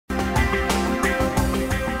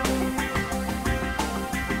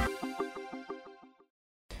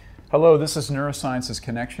Hello, this is Neurosciences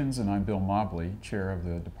Connections, and I'm Bill Mobley, Chair of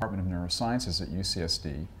the Department of Neurosciences at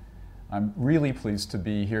UCSD. I'm really pleased to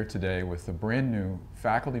be here today with a brand new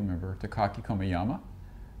faculty member, Takaki Komiyama,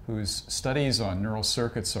 whose studies on neural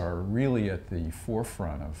circuits are really at the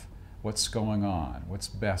forefront of what's going on, what's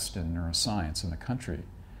best in neuroscience in the country.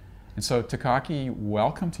 And so, Takaki,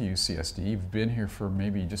 welcome to UCSD. You've been here for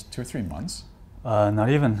maybe just 2 or 3 months. Not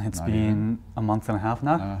even. It's been a month and a half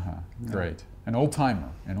now. Great. An old-timer.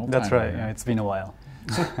 That's right. Yeah, it's been a while.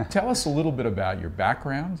 So tell us a little bit about your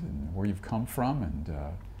background and where you've come from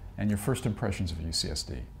and your first impressions of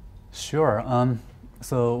UCSD. Sure.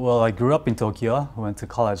 Well, I grew up in Tokyo, went to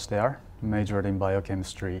college there, majored in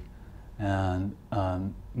biochemistry, and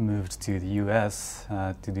moved to the US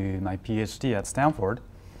to do my PhD at Stanford.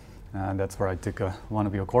 And that's where I took one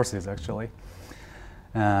of your courses, actually.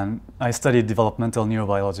 And I studied developmental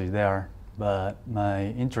neurobiology there, but my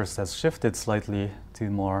interest has shifted slightly to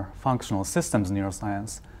more functional systems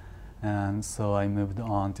neuroscience. And so I moved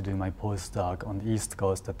on to do my postdoc on the East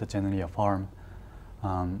Coast at the Genenia farm.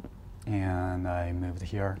 And I moved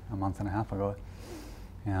here a month and a half ago.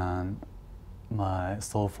 And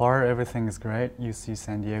so far, everything is great. UC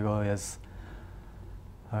San Diego has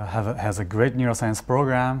a great neuroscience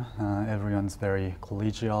program. Everyone's very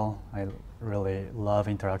collegial. I really love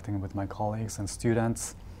interacting with my colleagues and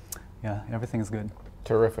students. Yeah, everything is good.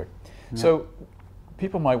 Terrific. Yeah. So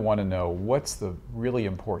people might want to know, what's the really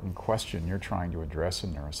important question you're trying to address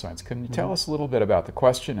in neuroscience? Can you tell us a little bit about the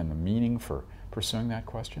question and the meaning for pursuing that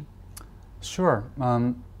question? Sure.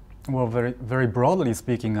 Well, very broadly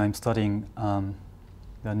speaking, I'm studying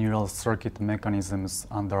the neural circuit mechanisms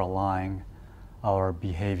underlying our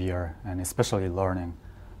behavior and especially learning.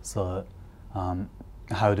 So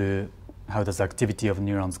how does activity of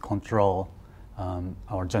neurons control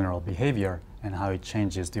our general behavior and how it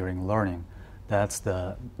changes during learning? That's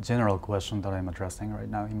the general question that I'm addressing right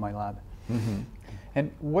now in my lab. Mm-hmm.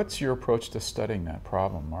 And what's your approach to studying that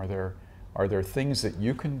problem? Are there things that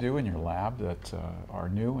you can do in your lab that are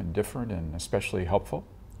new and different and especially helpful?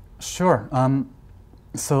 Sure.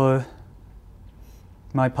 So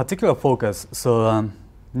my particular focus,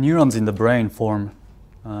 neurons in the brain form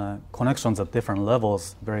connections at different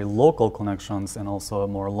levels, very local connections and also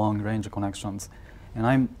more long-range connections. And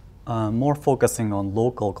I'm more focusing on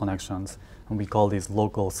local connections, and we call these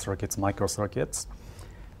local circuits microcircuits.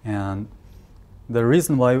 And the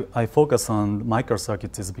reason why I focus on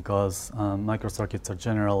microcircuits is because microcircuits are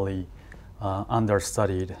generally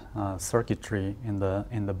understudied circuitry in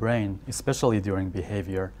the brain, especially during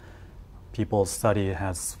behavior. People's study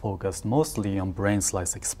has focused mostly on brain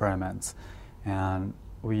slice experiments, and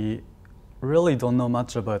we really don't know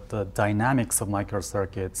much about the dynamics of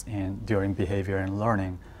microcircuits during behavior and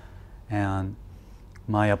learning. And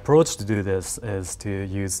my approach to do this is to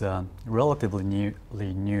use a relatively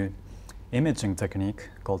new imaging technique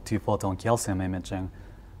called 2-photon calcium imaging,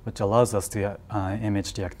 which allows us to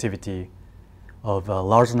image the activity of a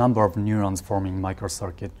large number of neurons forming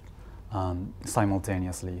microcircuit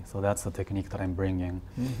simultaneously. So that's the technique that I'm bringing.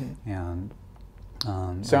 Mm-hmm.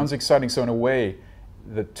 And sounds exciting. So in a way,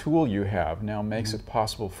 the tool you have now makes it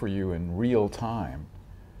possible for you in real time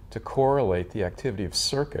to correlate the activity of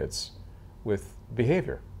circuits with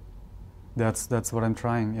behavior. That's what I'm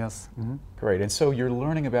trying, yes. Mm-hmm. Great. And so you're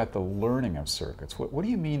learning about the learning of circuits. What do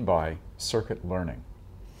you mean by circuit learning?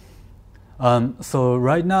 So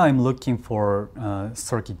right now I'm looking for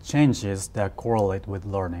circuit changes that correlate with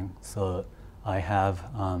learning. So I have,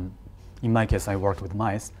 in my case, I worked with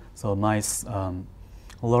mice. So mice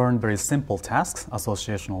learn very simple tasks,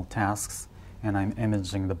 associational tasks, and I'm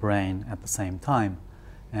imaging the brain at the same time.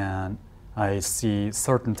 And I see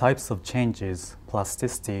certain types of changes,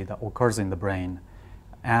 plasticity that occurs in the brain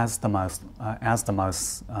as the mouse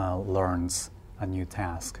learns a new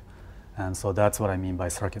task. And so that's what I mean by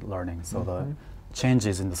circuit learning. So the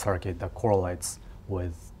changes in the circuit that correlates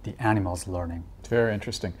with the animal's learning. It's very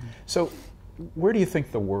interesting. So where do you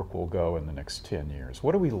think the work will go in the next 10 years?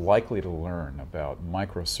 What are we likely to learn about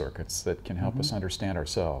microcircuits that can help us understand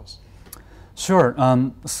ourselves? Sure.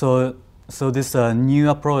 So this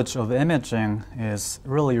new approach of imaging is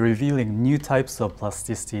really revealing new types of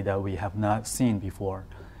plasticity that we have not seen before.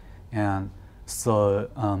 And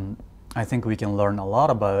so I think we can learn a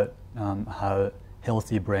lot about how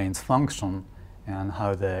healthy brains function and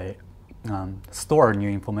how they store new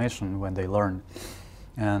information when they learn.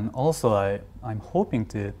 And also I'm hoping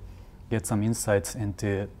to get some insights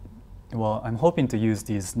I'm hoping to use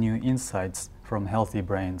these new insights from healthy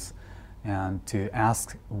brains and to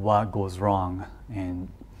ask what goes wrong in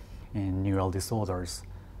neural disorders,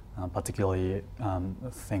 particularly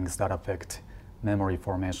things that affect memory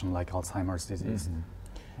formation like Alzheimer's disease.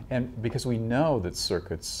 And because we know that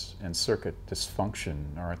circuits and circuit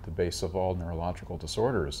dysfunction are at the base of all neurological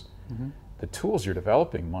disorders, the tools you're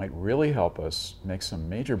developing might really help us make some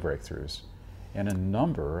major breakthroughs in a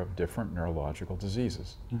number of different neurological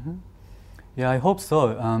diseases. Yeah, I hope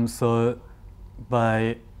so. So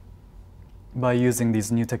by using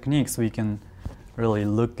these new techniques, we can really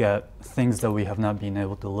look at things that we have not been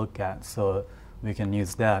able to look at. So we can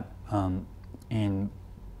use that in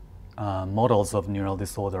models of neural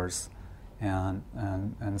disorders and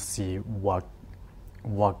see what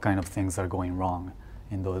kind of things are going wrong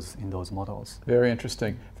in those models. Very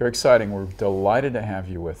interesting, very exciting. We're delighted to have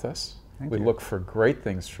you with us. Thank we you. look for great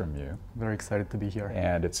things from you. Very excited to be here.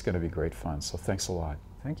 And it's going to be great fun, so thanks a lot.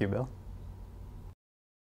 Thank you, Bill.